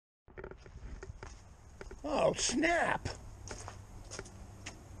Oh, snap!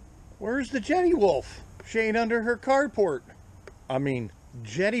 Where's the JETTYWOLF? She ain't under her carport. I mean,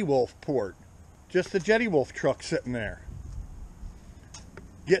 JETTYWOLF port. Just the JETTYWOLF truck sitting there.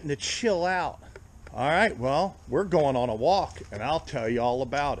 Getting to chill out. Alright, well, we're going on a walk, and I'll tell you all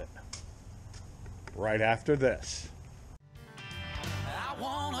about it. Right after this. I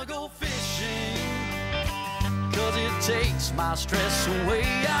wanna go fishing, 'cause it takes my stress away.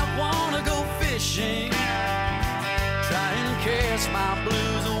 I wanna go fishing, try and cast my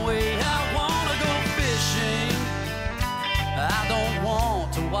blues away. I wanna go fishing, I don't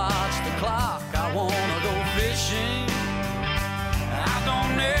want to watch the clock. I wanna go fishing, I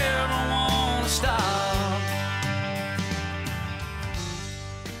don't ever wanna stop.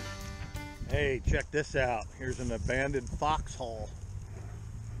 Hey, check this out. Here's an abandoned foxhole.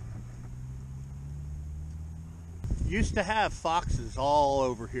 Used to have foxes all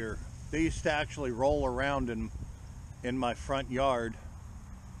over here. They used to actually roll around in my front yard.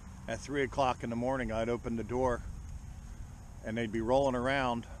 At 3 o'clock in the morning, I'd open the door and they'd be rolling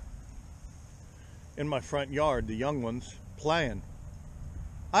around in my front yard, the young ones, playing.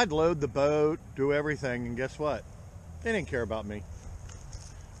 I'd load the boat, do everything, and guess what? They didn't care about me.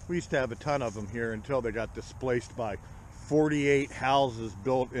 We used to have a ton of them here until they got displaced by 48 houses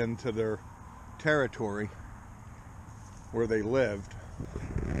built into their territory where they lived.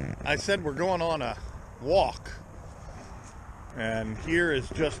 I said we're going on a walk, and here is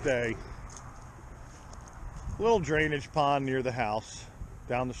just a little drainage pond near the house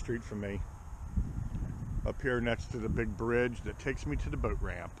down the street from me, up here next to the big bridge that takes me to the boat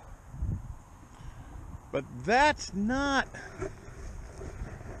ramp. But that's not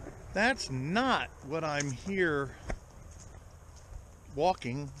what I'm here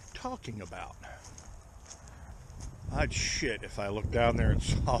talking about. I'd shit if I looked down there and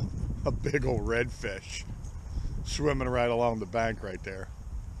saw a big old redfish swimming right along the bank right there.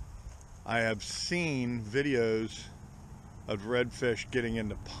 I have seen videos of redfish getting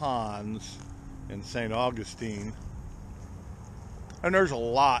into ponds in St. Augustine, and there's a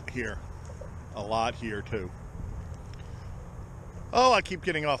lot here too. Oh, I keep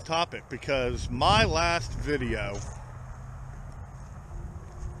getting off topic because my last video,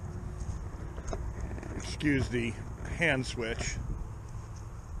 excuse the hand switch,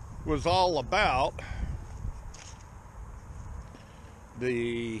 was all about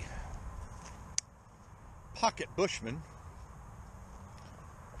the pocket bushman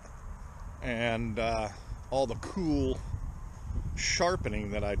and all the cool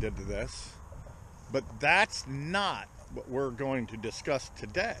sharpening that I did to this. But that's not what we're going to discuss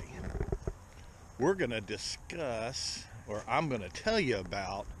today. We're going to discuss, or I'm going to tell you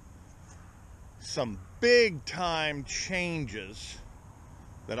about, some big time changes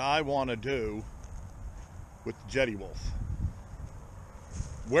that I want to do with the JETTYWOLF.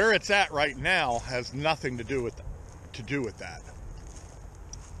 Where it's at right now has nothing to do with that.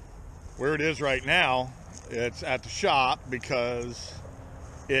 Where it is right now, it's at the shop because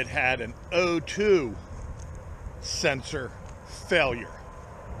it had an O2 sensor failure.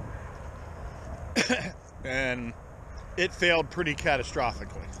 And it failed pretty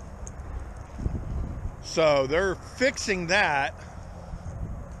catastrophically. So they're fixing that.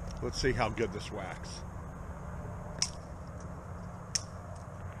 Let's see how good this whacks.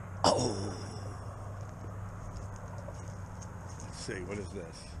 Oh. Let's see, what is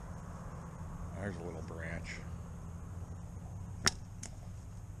this? There's a little branch.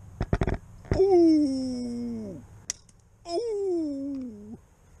 Ooh. Ooh.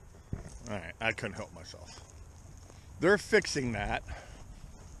 Alright, I couldn't help myself. They're fixing that.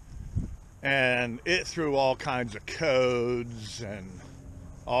 And it threw all kinds of codes and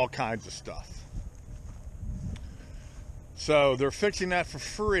all kinds of stuff. So they're fixing that for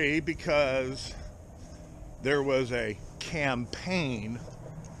free because there was a campaign.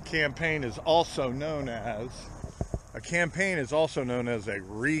 Campaign is also known as a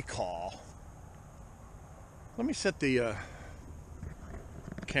recall. Let me set the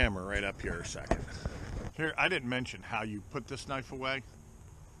camera right up here a second. Here, I didn't mention how you put this knife away,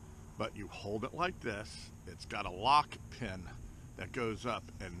 but you hold it like this. It's got a lock pin that goes up,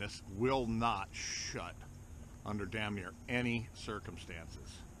 and this will not shut under damn near any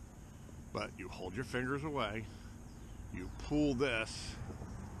circumstances. But you hold your fingers away, you pull this,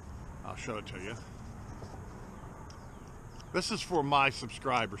 I'll show it to you. This is for my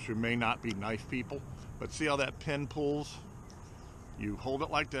subscribers who may not be knife people, but see how that pin pulls? You hold it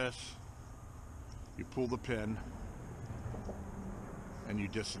like this, you pull the pin, and you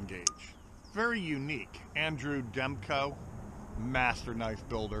disengage. Very unique. Andrew Demko, master knife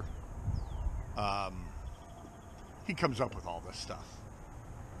builder. he comes up with all this stuff.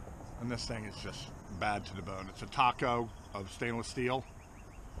 And this thing is just bad to the bone. It's a taco of stainless steel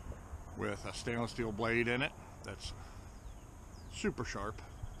with a stainless steel blade in it that's super sharp,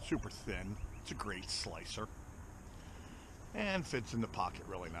 super thin. It's a great slicer and fits in the pocket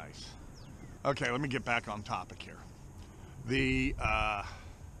really nice. Okay, let me get back on topic here. The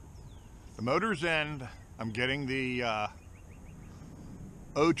motor's in. I'm getting the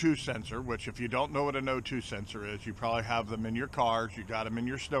O2 sensor, which if you don't know what an O2 sensor is, you probably have them in your cars, you got them in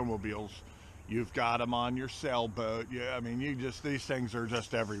your snowmobiles, you've got them on your sailboat. Yeah, I mean, these things are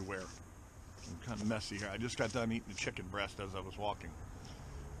just everywhere. I'm kind of messy here. I just got done eating a chicken breast as I was walking.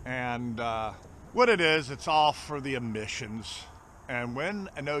 And what it is, it's all for the emissions. And when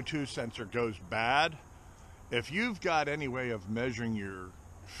an O2 sensor goes bad, if you've got any way of measuring your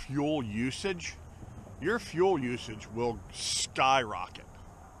fuel usage, your fuel usage will skyrocket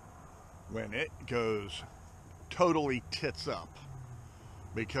when it goes totally tits up.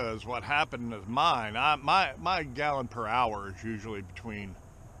 Because what happened is my gallon per hour is usually between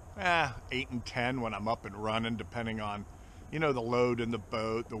 8 and 10 when I'm up and running, depending on, you know, the load in the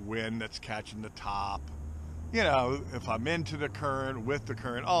boat, the wind that's catching the top. You know, if I'm into the current, with the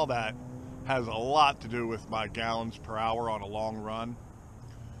current, all that has a lot to do with my gallons per hour on a long run.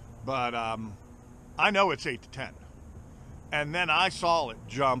 But I know it's 8 to 10. And then I saw it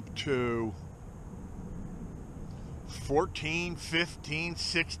jump to 14, 15,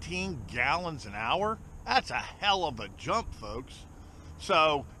 16 gallons an hour. That's a hell of a jump, folks.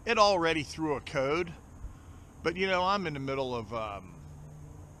 So it already threw a code. But, you know, I'm in the middle of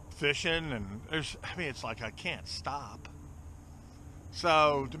fishing, and it's like I can't stop.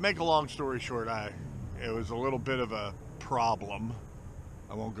 So to make a long story short, it was a little bit of a problem.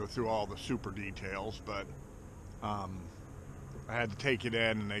 I won't go through all the super details, but I had to take it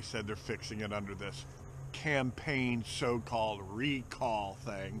in, and they said they're fixing it under this campaign so-called recall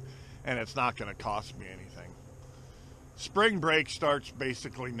thing, and it's not going to cost me anything. Spring break starts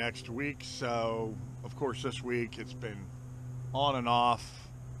basically next week, so of course this week it's been on and off,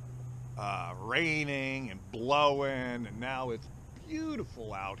 raining and blowing, and now it's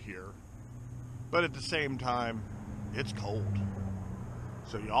beautiful out here, but at the same time it's cold.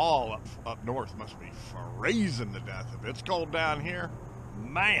 So y'all up north must be freezing to death. If it's cold down here,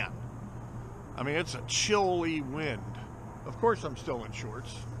 man, I mean, it's a chilly wind. Of course I'm still in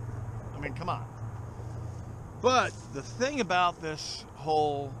shorts. I mean, come on. But the thing about this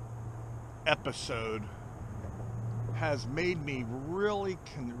whole episode has made me really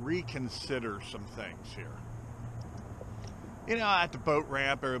reconsider some things here. You know, at the boat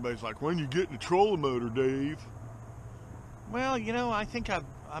ramp, everybody's like, when you getting a trolling motor, Dave? Well, you know, I think I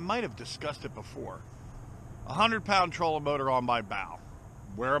might have discussed it before. 100-pound trolling motor on my bow.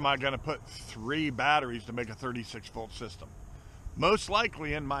 Where am I going to put 3 batteries to make a 36-volt system? Most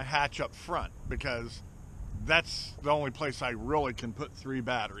likely in my hatch up front, because that's the only place I really can put 3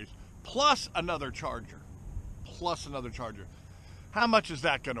 batteries, plus another charger. How much is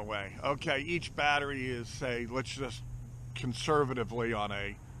that going to weigh? Okay, each battery is, say, let's just conservatively on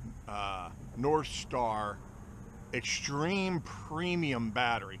a NORTHSTAR extreme premium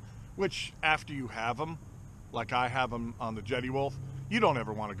battery, which after you have them, like I have them on the JETTYWOLF, you don't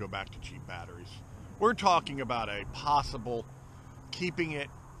ever want to go back to cheap batteries. We're talking about a possible keeping it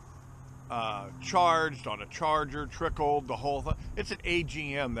charged on a charger, trickled, the whole thing. It's an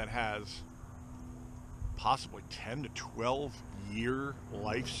AGM that has possibly 10 to 12 year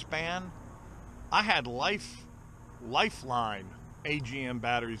lifespan. I had Lifeline AGM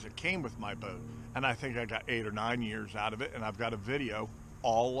batteries that came with my boat, and I think I got 8 or 9 years out of it, and I've got a video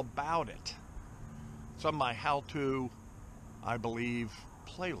all about it. It's on my how-to, I believe,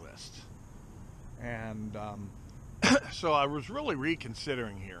 playlist. And so I was really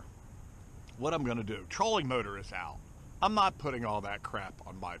reconsidering here what I'm going to do. Trolling motor is out. I'm not putting all that crap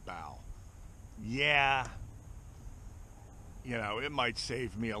on my bow. Yeah, you know, it might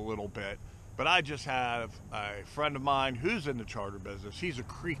save me a little bit, but I just have a friend of mine who's in the charter business. He's a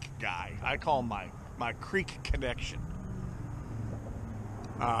creek guy. I call him my creek connection.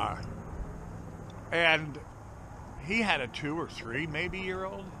 And he had a 2 or 3 maybe year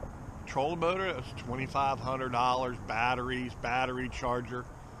old trolling motor. It was $2,500, batteries, battery charger,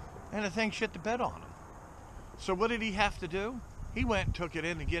 and the thing shit the bed on him. So what did he have to do? He went and took it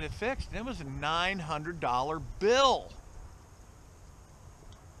in to get it fixed, and it was a $900 bill.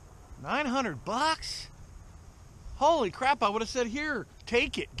 $900? Holy crap, I would have said, here,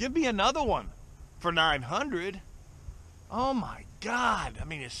 take it. Give me another one for $900. Oh my God. I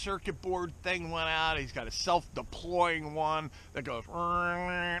mean, his circuit board thing went out. He's got a self-deploying one that goes,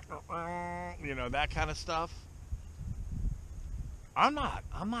 you know, that kind of stuff. I'm not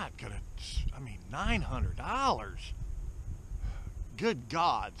gonna, I mean, $900. Good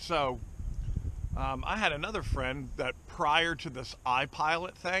God. So, I had another friend that prior to this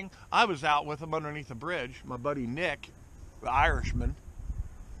iPilot thing, I was out with him underneath a bridge. My buddy Nick, the Irishman,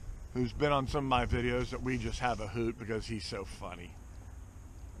 who's been on some of my videos that we just have a hoot because he's so funny.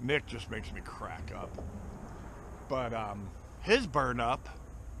 Nick just makes me crack up. But his burn up,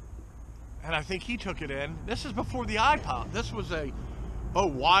 and I think he took it in. This is before the iPod. This was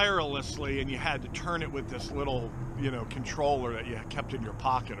wirelessly, and you had to turn it with this little, controller that you kept in your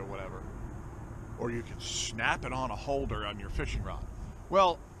pocket or whatever. Or you could snap it on a holder on your fishing rod.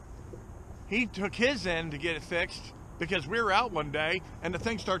 Well, he took his in to get it fixed because we were out one day and the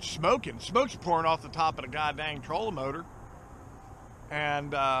thing starts smoking. Smoke's pouring off the top of the goddamn trolling motor.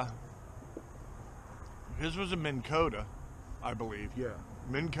 And his was a Minn Kota, I believe. Yeah,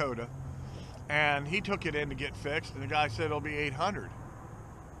 Minn Kota. And he took it in to get fixed, and the guy said it'll be $800.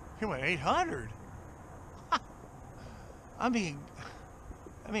 He went, $800? I mean,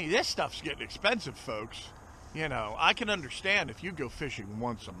 this stuff's getting expensive, folks. I can understand if you go fishing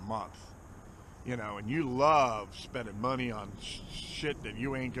once a month, and you love spending money on shit that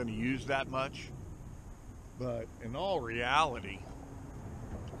you ain't going to use that much. But in all reality,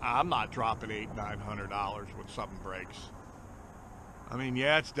 I'm not dropping $800-900 when something breaks. I mean,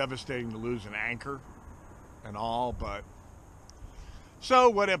 yeah, it's devastating to lose an anchor and all, but so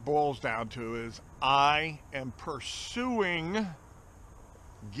what it boils down to is I am pursuing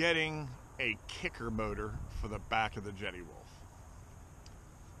getting a kicker motor for the back of the JETTYWOLF.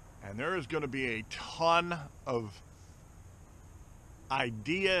 And there is going to be a ton of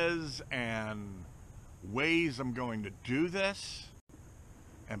ideas and ways I'm going to do this,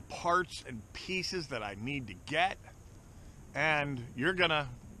 and parts and pieces that I need to get. And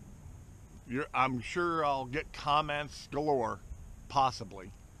I'm sure I'll get comments galore,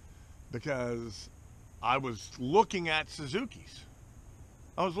 possibly, because I was looking at Suzuki's.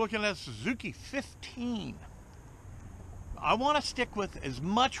 I was looking at Suzuki 15. I want to stick with as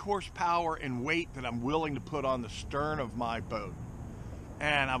much horsepower and weight that I'm willing to put on the stern of my boat.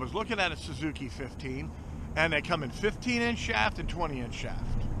 And I was looking at a Suzuki 15, and they come in 15-inch shaft and 20-inch shaft.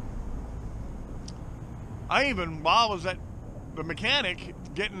 While I was at the mechanic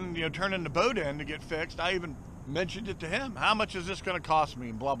turning the boat in to get fixed, I even mentioned it to him. How much is this going to cost me?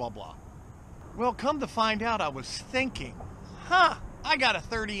 And blah, blah, blah. Well, come to find out, I was thinking, I got a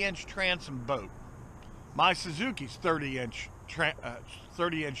 30-inch transom boat. My Suzuki's 30-inch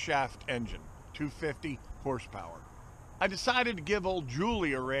shaft engine, 250 horsepower. I decided to give old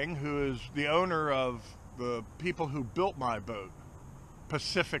Julie a ring, who is the owner of the people who built my boat,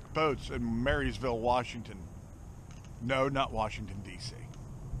 Pacific Boats in Marysville, Washington. No, not Washington, D.C.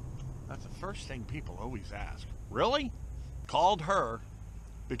 That's the first thing people always ask. Really? Called her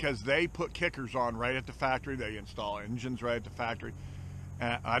because they put kickers on right at the factory. They install engines right at the factory.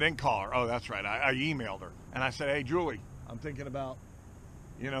 And I didn't call her. Oh, that's right. I emailed her. And I said, hey, Julie, I'm thinking about,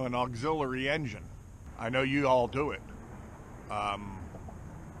 an auxiliary engine. I know you all do it. I'm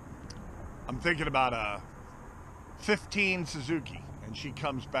thinking about a 15 Suzuki. And she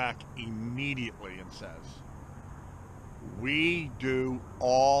comes back immediately and says, we do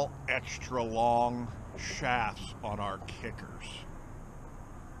all extra long shafts on our kickers.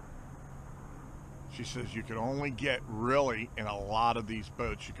 She says you can only get, really, in a lot of these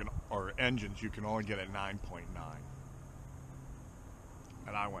boats, or engines, you can only get a 9.9.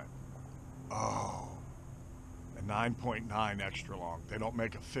 And I went, oh, a 9.9 extra long. They don't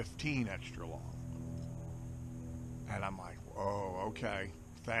make a 15 extra long. And I'm like, oh, okay,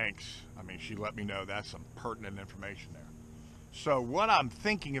 thanks. I mean, she let me know that's some pertinent information there. So what I'm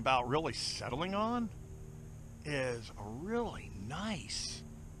thinking about really settling on is a really nice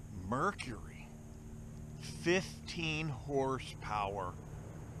Mercury 15 horsepower,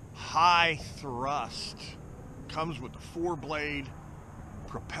 high thrust, comes with a 4-blade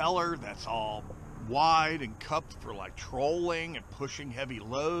propeller that's all wide and cupped for like trolling and pushing heavy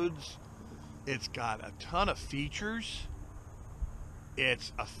loads. It's got a ton of features.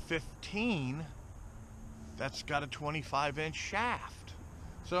 It's a 15 that's got a 25-inch shaft.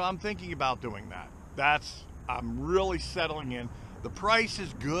 So I'm thinking about doing that. I'm really settling in. The price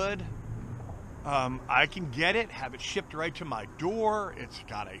is good. I can get it, have it shipped right to my door. It's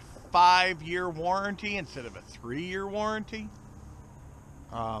got a 5-year warranty instead of a 3-year warranty.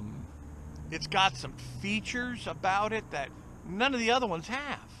 It's got some features about it that none of the other ones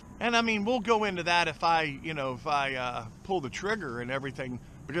have. And I mean, we'll go into that if I pull the trigger and everything,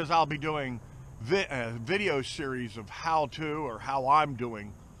 because I'll be doing a video series of how I'm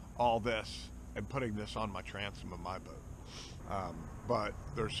doing all this and putting this on my transom of my boat. But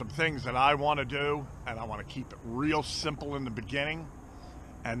there's some things that I want to do, and I want to keep it real simple in the beginning.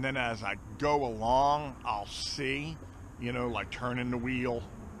 And then as I go along, I'll see, you know, like turning the wheel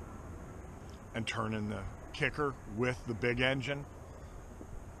and turning the kicker with the big engine.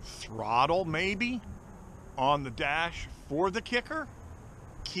 Throttle maybe on the dash for the kicker.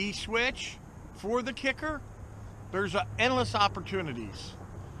 Key switch for the kicker. There's endless opportunities.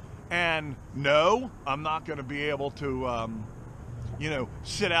 And no, I'm not going to be able to, you know,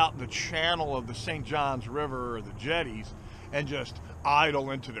 sit out in the channel of the St. Johns River or the jetties and just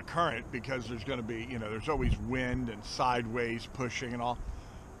idle into the current, because there's going to be, you know, there's always wind and sideways pushing and all.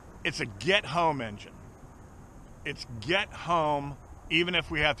 It's a get home engine. It's get home, even if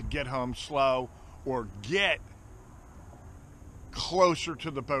we have to get home slow or get closer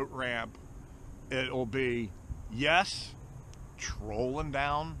to the boat ramp. It'll be, yes, trolling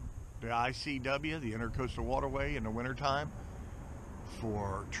down the ICW, the Intercoastal Waterway, in the wintertime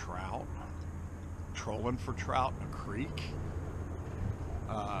for trout, trolling for trout in a creek,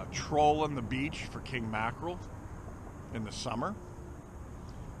 trolling the beach for king mackerel in the summer,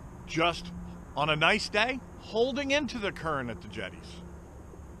 just on a nice day, holding into the current at the jetties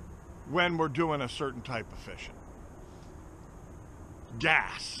when we're doing a certain type of fishing.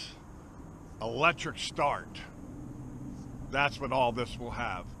 Gas, electric start, that's what all this will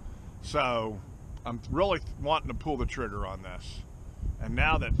have. So I'm really wanting to pull the trigger on this. And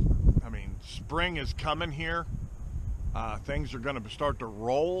now that, I mean, spring is coming here, things are going to start to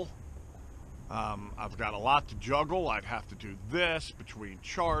roll. I've got a lot to juggle. I'd have to do this between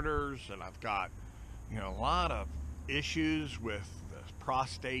charters, and I've got, you know, a lot of issues with the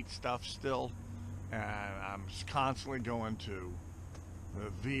prostate stuff still. And I'm constantly going to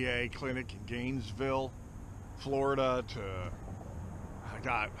the VA clinic in Gainesville, Florida I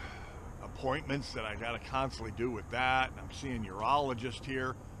got appointments that I got to constantly do with that. And I'm seeing a urologist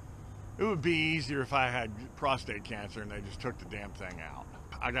here. It would be easier if I had prostate cancer and they just took the damn thing out.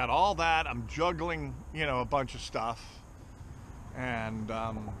 I got all that. I'm juggling, you know, a bunch of stuff. And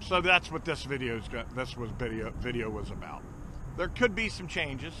so that's what this video was about. There could be some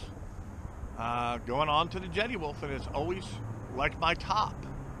changes going on to the JETTYWOLF, and it's always like my top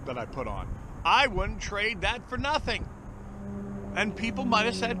that I put on. I wouldn't trade that for nothing. And people might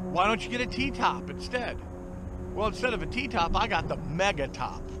have said, why don't you get a T-top instead? Well, instead of a T-top, I got the mega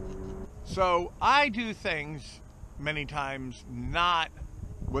top. So I do things many times not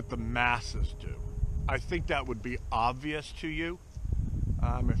what the masses do. I think that would be obvious to you.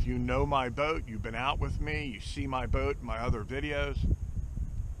 If you know my boat, you've been out with me, you see my boat in my other videos.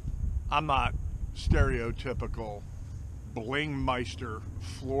 I'm not stereotypical Blingmeister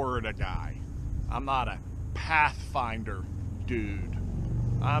Florida guy. I'm not a Pathfinder dude.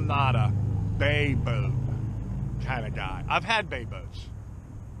 I'm not a bay boat kind of guy. I've had bay boats.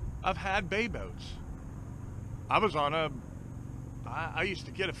 I was on I used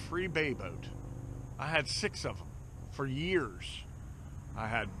to get a free bay boat. I had 6 of them for years. I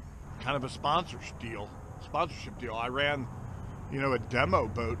had kind of a sponsorship deal. I ran, you know, a demo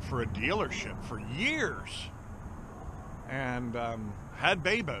boat for a dealership for years, and had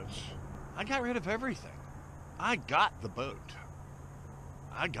bay boats. I got rid of everything. I got the boat.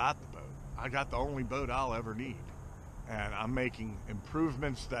 I got the only boat I'll ever need. And I'm making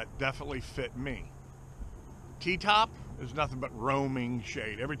improvements that definitely fit me. T-top is nothing but roaming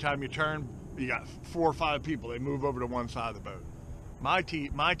shade. Every time you turn, you got 4 or 5 people. They move over to one side of the boat. My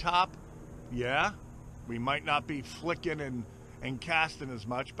top, yeah, we might not be flicking and casting as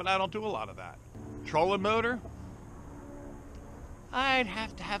much, but I don't do a lot of that. Trolling motor, I'd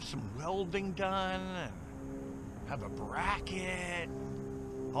have to have some welding done and have a bracket,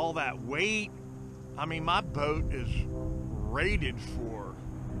 all that weight. I mean, my boat is rated for,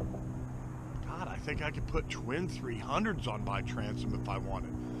 God, I think I could put twin 300s on my transom if I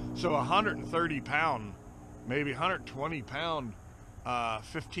wanted. So 130 pound, maybe 120 pound,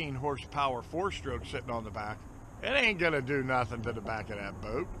 15 horsepower 4-stroke sitting on the back. It ain't gonna do nothing to the back of that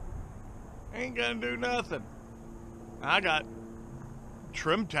boat. Ain't gonna do nothing. I got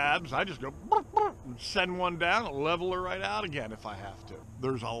trim tabs. I just go boop, boop, and send one down and level her right out again if I have to.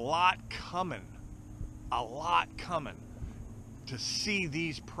 There's a lot coming to see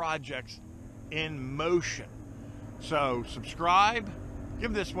these projects in motion. So subscribe,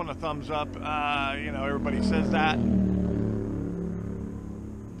 give this one a thumbs up. You know, everybody says that.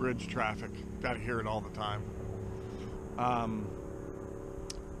 Bridge traffic, got to hear it all the time.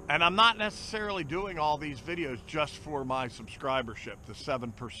 And I'm not necessarily doing all these videos just for my subscribership, the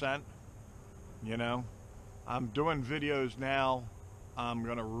 7%, you know. I'm doing videos now. I'm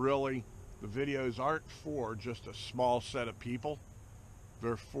going to really The videos aren't for just a small set of people.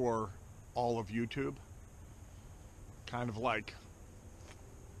 They're for all of YouTube. Kind of like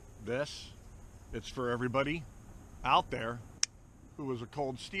this. It's for everybody out there who is a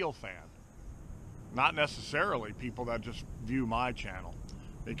Cold Steel fan. Not necessarily people that just view my channel,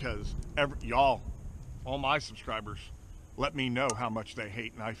 because y'all, all my subscribers, let me know how much they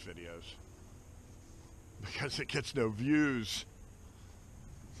hate knife videos, because it gets no views.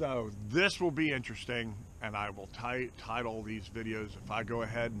 So this will be interesting, and I will title these videos, if I go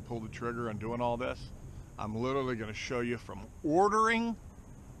ahead and pull the trigger on doing all this, I'm literally going to show you from ordering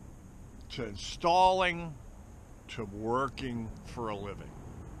to installing to working for a living.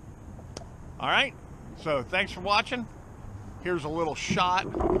 All right, so thanks for watching. Here's a little shot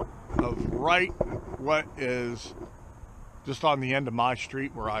of right what is just on the end of my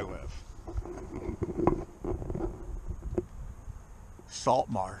street where I live. Salt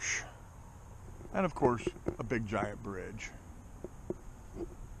marsh. And of course, a big giant bridge.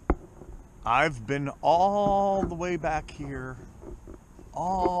 I've been all the way back here,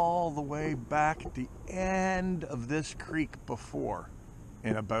 all the way back at the end of this creek before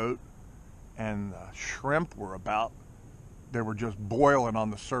in a boat, and the shrimp were they were just boiling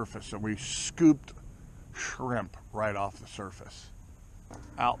on the surface, and we scooped shrimp right off the surface.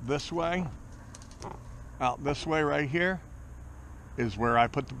 Out this way right here is where I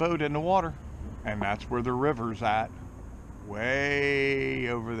put the boat in the water, and that's where the river's at, way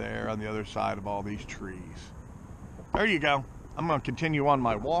over there on the other side of all these trees. There you go. I'm going to continue on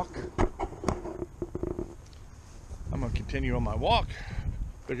my walk.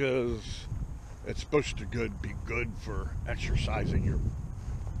 Because it's supposed to be good for exercising your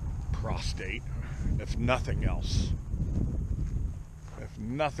prostate, if nothing else. If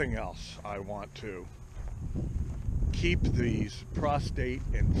nothing else, I want to keep these prostate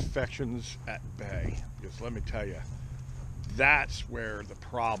infections at bay. Because let me tell you, that's where the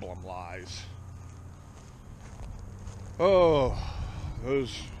problem lies. Oh,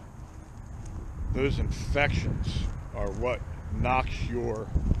 those infections are what knocks your,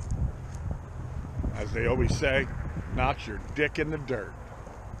 as they always say, knocks your dick in the dirt.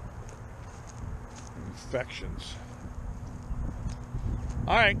 Infections.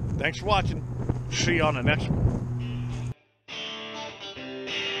 All right, thanks for watching. See you on the next one.